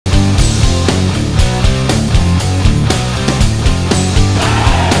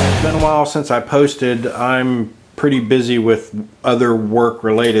while since I posted. I'm pretty busy with other work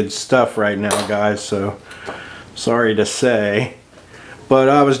related stuff right now, guys, so sorry to say. But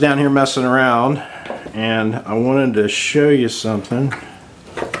I was down here messing around and I wanted to show you something.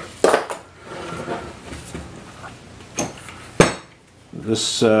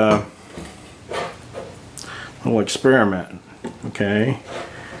 This little experiment, okay?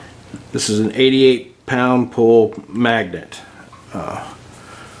 This is an 88-pound pull magnet.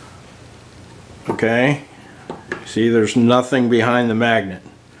 Okay, see, there's nothing behind the magnet,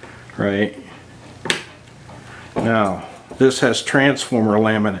 right? Now, this has transformer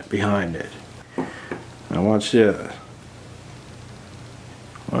laminate behind it. Now watch this.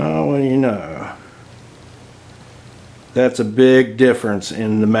 Well, what do you know? That's a big difference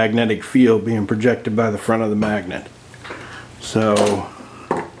in the magnetic field being projected by the front of the magnet. So,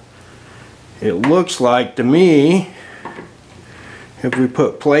 it looks like to me, if we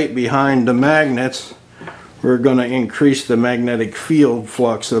put plate behind the magnets, we're going to increase the magnetic field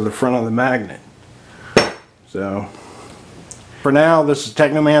flux of the front of the magnet. So, for now, this is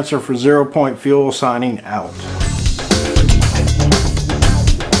Technomancer for Zero Point Fuel signing out.